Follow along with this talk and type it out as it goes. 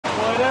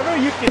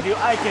whatever you can do,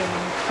 I can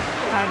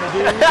kind of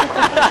do.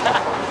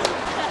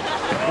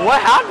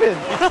 What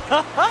happened?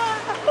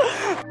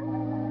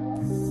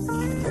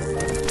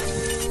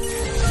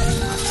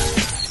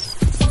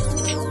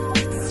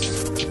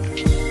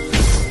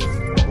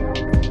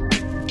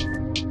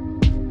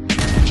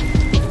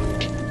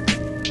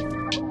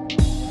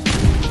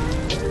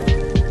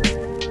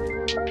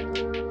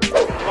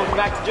 Welcome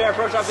back to JR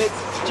Pro Shop. It's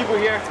Jimoo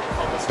here.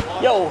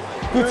 Yo,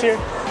 Gootz here.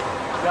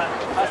 We got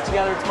us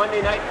together. It's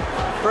Monday night.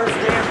 First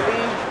day of the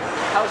league.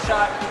 House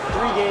shot.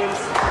 3 games.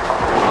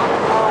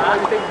 What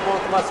do you think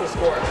both of us will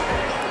score?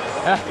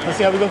 Yeah, let's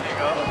see how we go.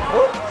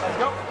 Let's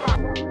go.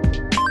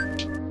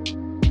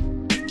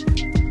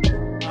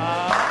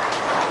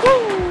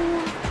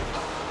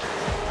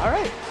 All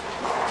right.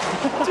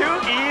 Too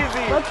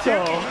easy. Let's go.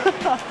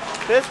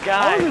 This I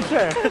guy. wasn't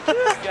sure.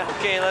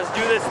 Okay, let's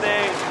do this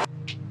thing.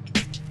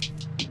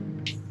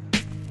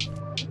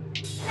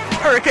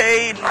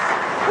 Hurricane.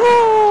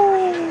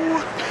 Woo!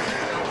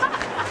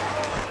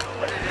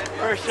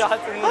 First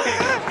shots in the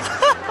league.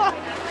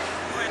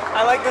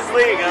 I like this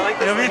league. I like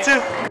this league. Me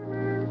too.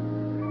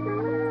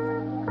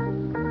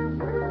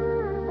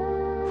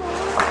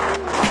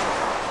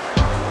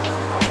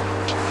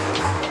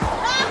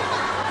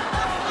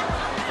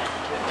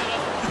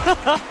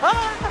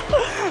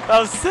 That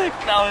was sick.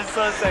 That was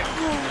so sick.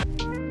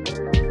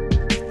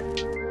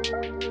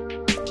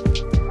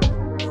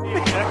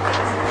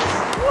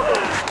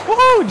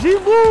 Woohoo,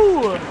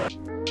 Jimoo!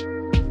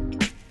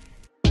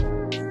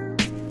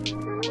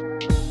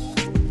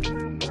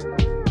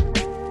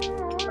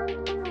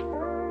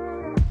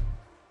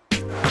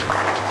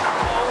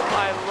 Oh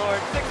my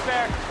lord. 6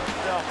 pair.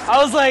 No. I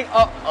was like,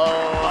 uh-oh.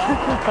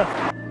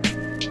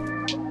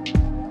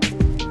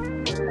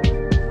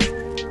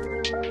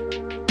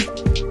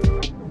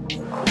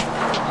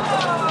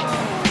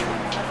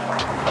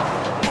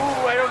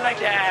 Ooh, I don't like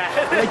that.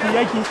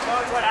 Yikey.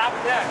 What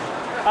happened there?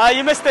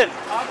 You missed it.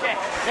 Okay.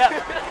 Yeah.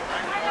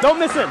 Don't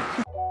miss it.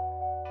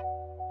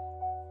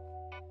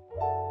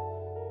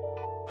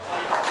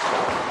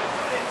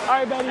 All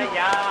right, buddy.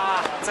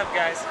 Yeah. What's up,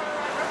 guys?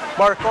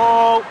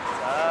 Marco.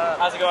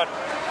 How's it going?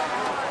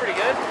 Pretty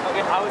good.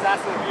 Okay. I was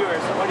asking the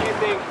viewers, what do you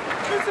think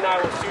Gootz and I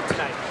will shoot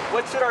tonight?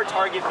 What should our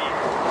target be?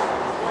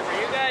 For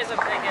you guys, I'm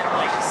thinking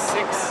like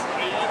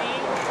 680.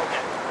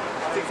 Okay.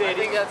 680. I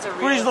think that's a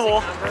realistic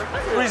Reasonable. number.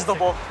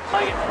 Reasonable.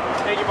 Like it.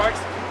 Thank you, Marks.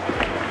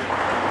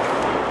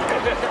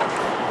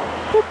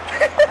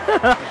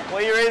 What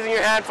are you raising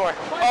your hand for?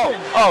 Oh,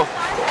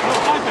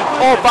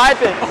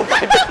 Peyton. Oh,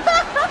 Peyton.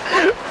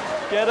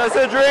 Get us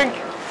a drink.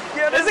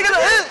 Is it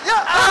gonna hit?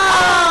 Yeah.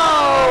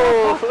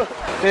 Oh!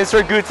 This is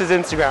for Gootz's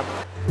Instagram.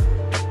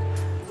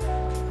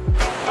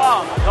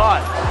 Oh my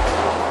god.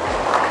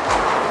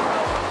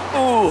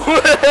 Ooh.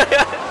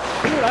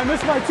 Dude, I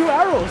missed my 2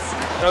 arrows.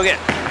 Okay.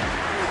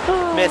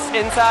 Miss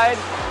inside,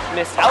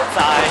 miss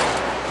outside.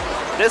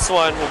 This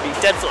one will be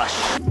dead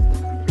flush.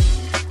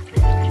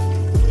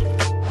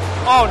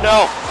 Oh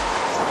no.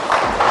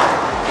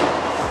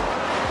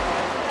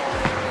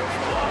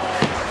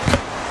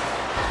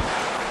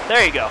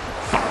 There you go.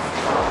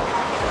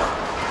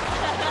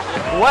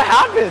 What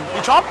happened?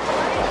 You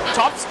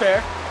chopped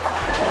spare.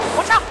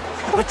 Watch out!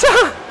 Watch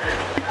out!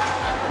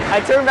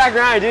 I turned back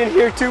around, I didn't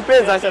hear 2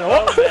 pins. I said,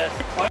 what?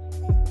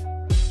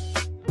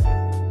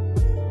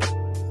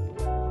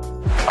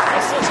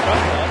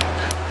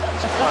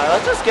 Alright,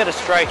 let's just get a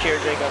strike here,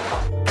 Jacob.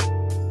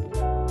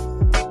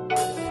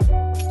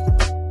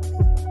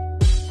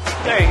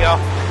 There you go.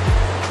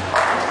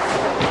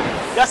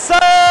 Yes,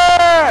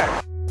 sir!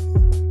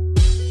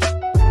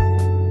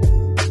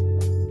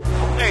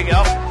 There you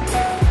go.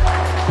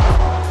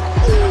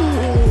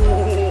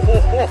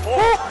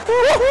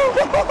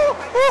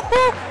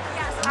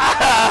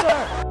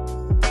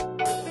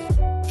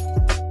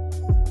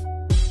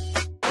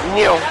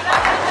 Neil.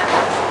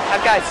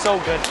 That guy's so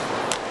good.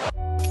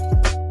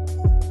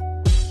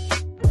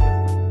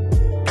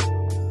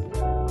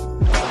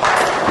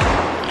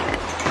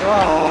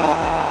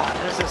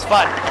 This is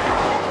fun.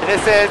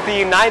 This is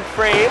the 9th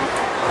frame.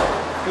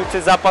 Gootz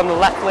is up on the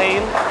left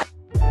lane.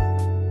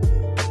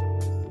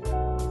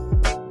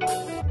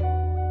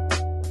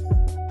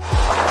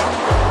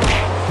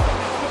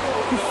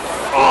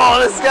 Oh,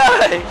 this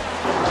guy!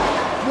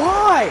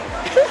 Why?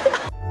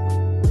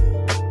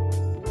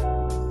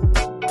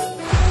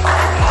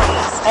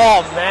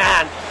 Oh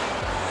man!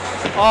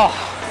 Oh,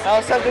 that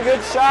was such a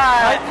good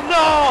shot! I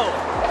know!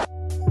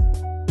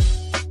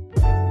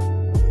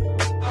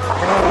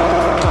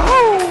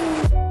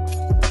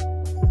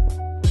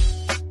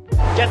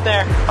 Get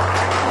there!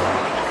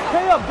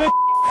 Pay up, bitch!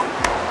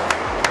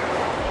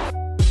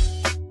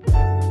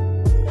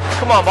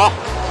 Come on, ball!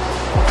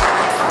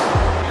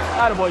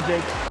 Attaboy,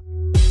 Jake.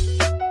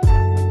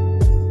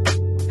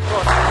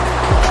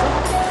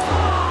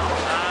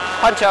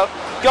 Punch out.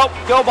 Go,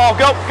 go, ball,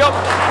 go, go!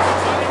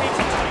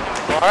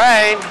 All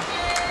right.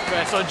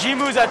 Okay, so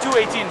Jimoo's at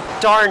 218.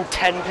 Darn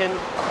 10 pin.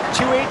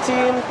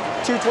 218,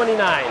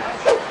 229.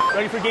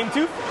 Ready for game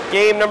 2?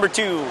 Game number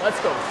 2. Let's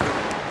go.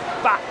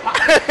 Bah.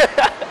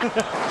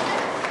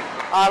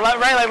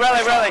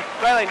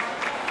 Right lane.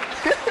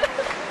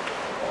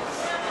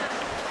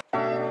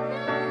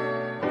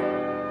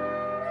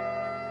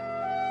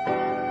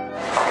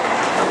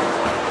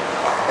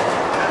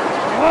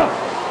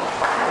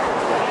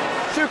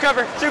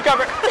 Shoe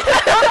cover.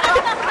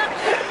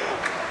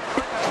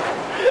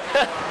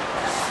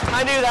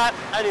 I knew that.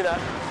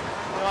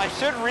 No, I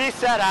should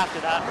reset after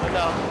that, but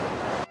no.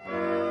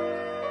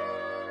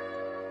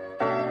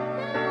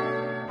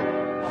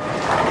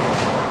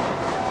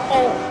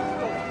 Oh.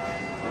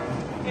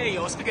 Hey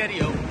yo, spaghetti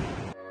yo.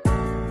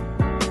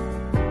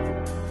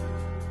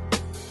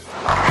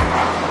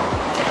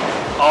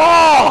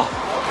 Oh!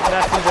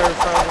 That's deserved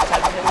for the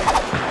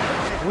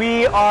 10.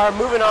 We are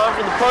moving on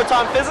to the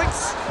proton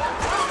physics.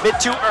 Bit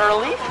too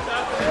early.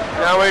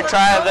 Now we're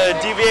trying the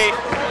deviate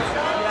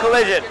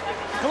collision.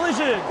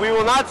 We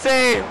will not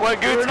say what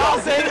Gootz We're not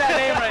calls saying it. that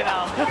name right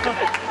now.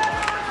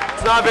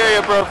 It's not very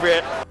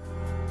appropriate.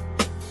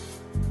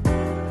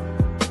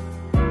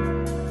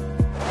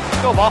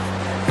 Go, ball.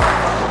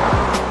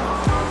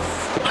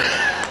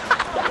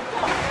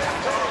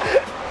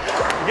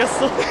 I guess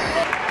so.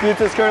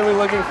 Gootz is currently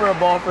looking for a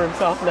ball for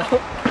himself now.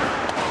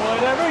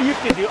 Whatever you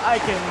can do, I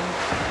can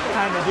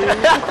kind of do.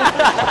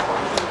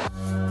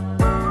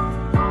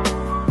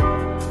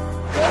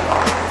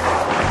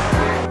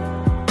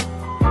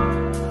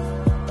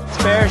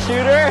 Spare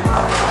shooter.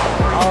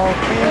 Oh,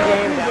 clean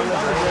game down the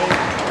drain.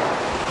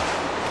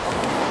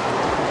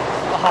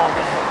 Oh,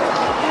 man.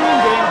 Clean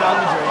game down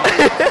the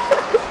drain.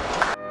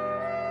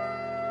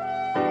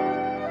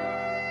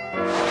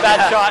 Bad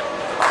shot.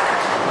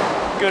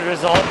 Good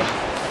result.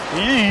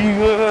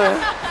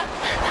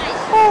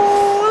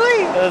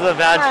 That was a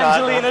bad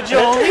Angelina shot.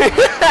 Jolie.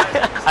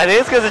 I think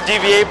it's because of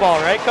GBA ball,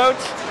 right,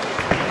 coach?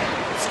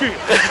 Screw.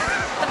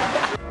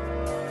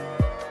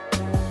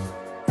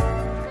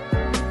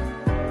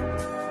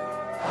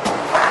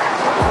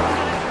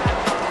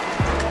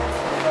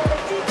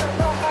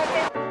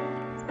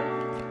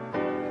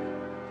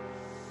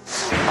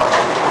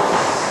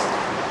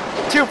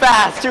 Too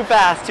fast.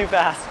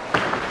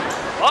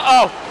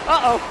 Uh-oh.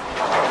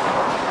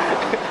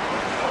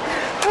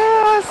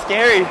 Ah,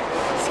 scary.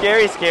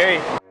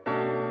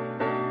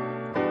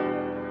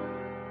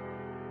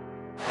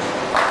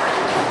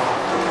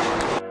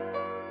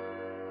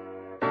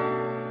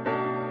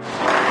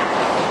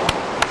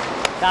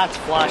 That's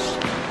flush.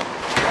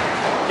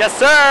 Yes,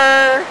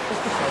 sir.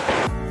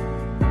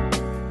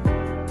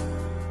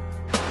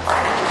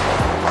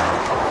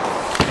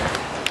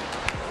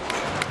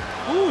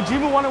 Ooh,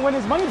 Jimoo want to win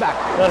his money back.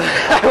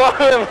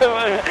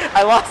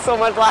 I lost so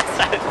much last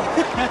time.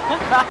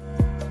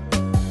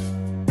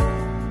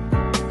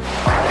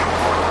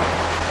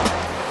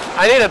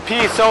 I need to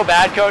pee so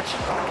bad, coach.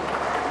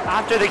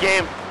 After the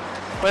game,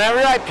 whenever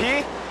I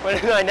pee, when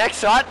my next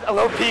shot, a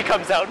little pee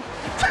comes out.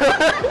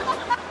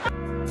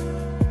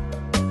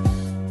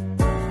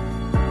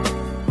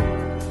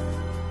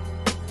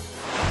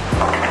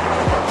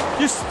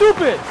 You're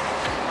stupid.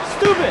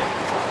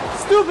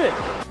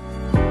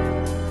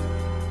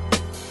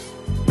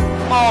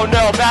 Oh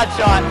no, bad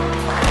shot.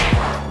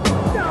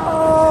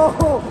 No.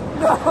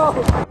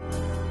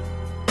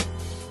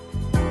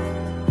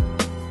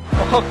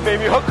 Hook,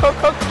 baby, hook.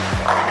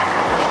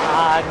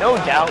 No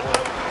doubt.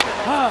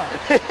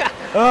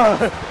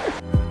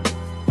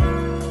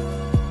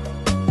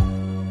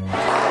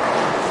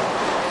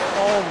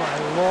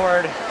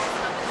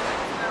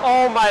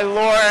 Oh my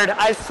lord,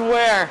 I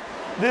swear.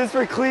 This is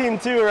for clean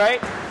too,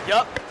 right?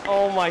 Yup.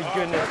 Oh my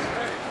goodness.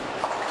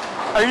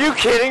 Are you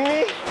kidding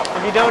me?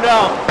 If you don't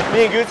know,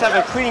 me and Gootz have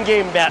a clean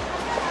game bet.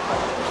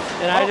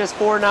 And I just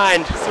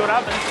 4-9'd. See what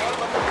happens.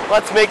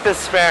 Let's make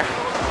this fair.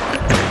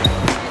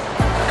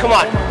 Come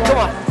on.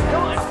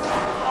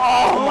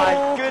 Oh my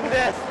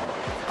goodness.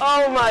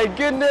 Oh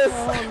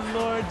Oh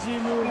Lord,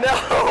 Jimoo. No.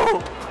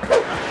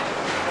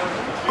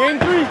 Game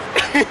 3.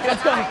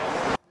 Let's go.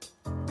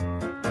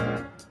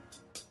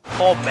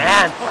 Oh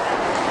man.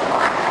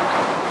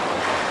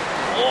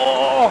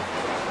 Oh.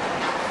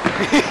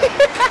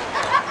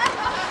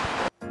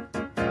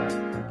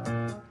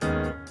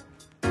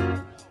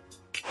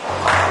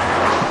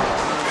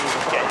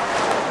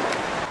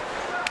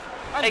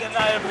 I think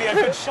that would be a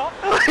good shot.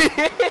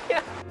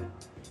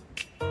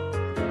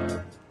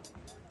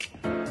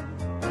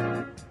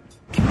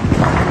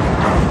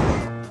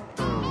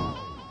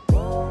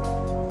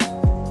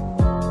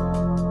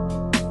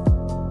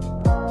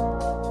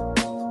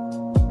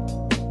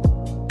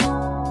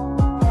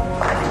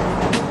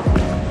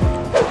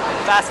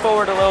 Fast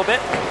forward a little bit.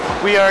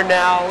 We are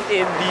now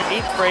in the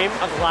 8th frame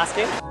of the last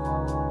game.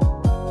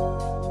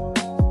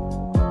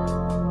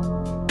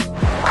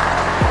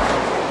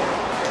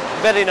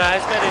 Very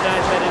nice.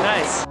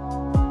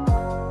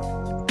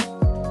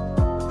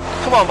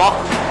 Come on, ball.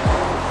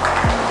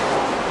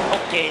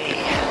 Okay.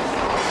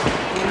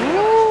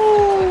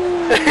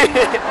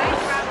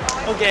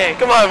 Okay,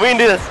 come on, we can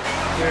do this.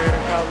 Here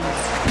comes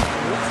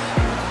Gootz.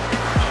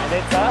 And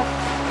it's up.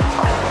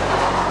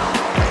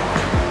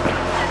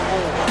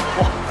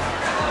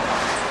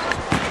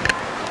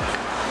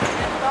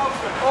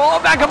 Oh,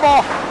 back up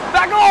ball.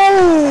 Back.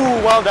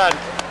 Oh, well done.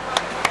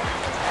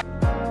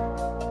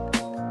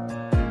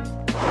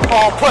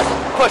 Oh, push,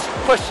 push,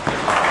 push.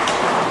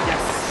 Yes.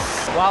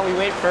 While we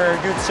wait for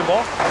Gootz to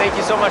bowl, thank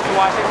you so much for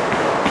watching.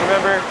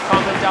 Remember,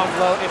 comment down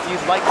below if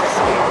you'd like to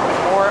see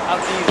more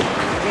of these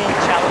league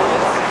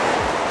challenges.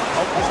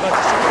 Oh, he's about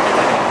to shoot.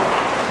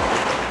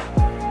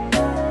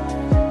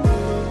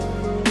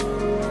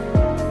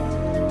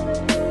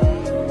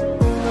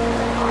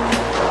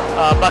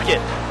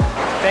 Bucket.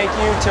 Thank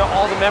you to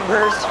all the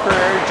members for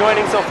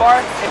joining so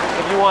far.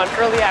 If you want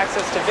early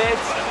access to vids,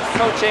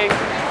 coaching,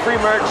 free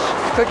merch,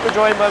 click the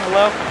join button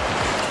below.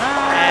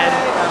 And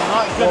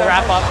we'll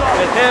wrap up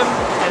with him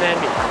and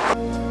then me.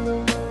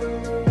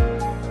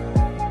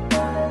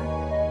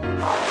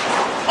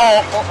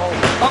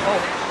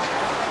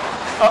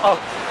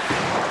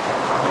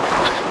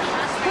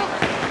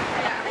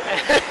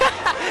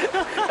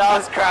 That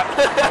was crap.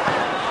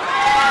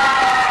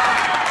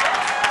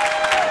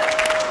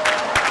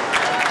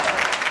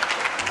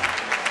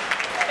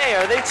 Hey,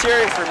 are they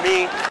cheering for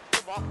me?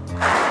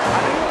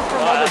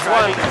 That's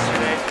one.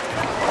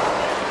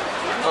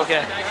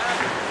 Okay.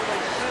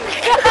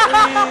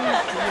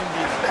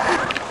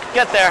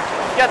 Get there.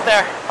 Get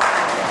there.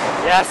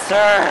 Yes,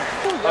 sir.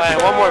 All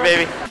right, one more,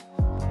 baby.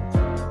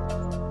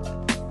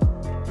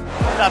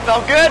 That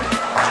felt good?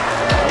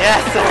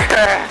 Yes, sir.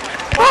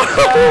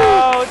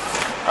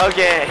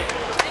 Okay.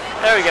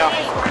 There we go.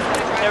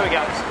 There we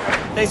go.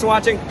 Thanks for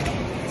watching.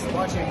 Thanks for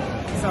watching.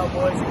 Peace out,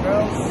 boys and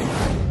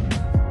girls.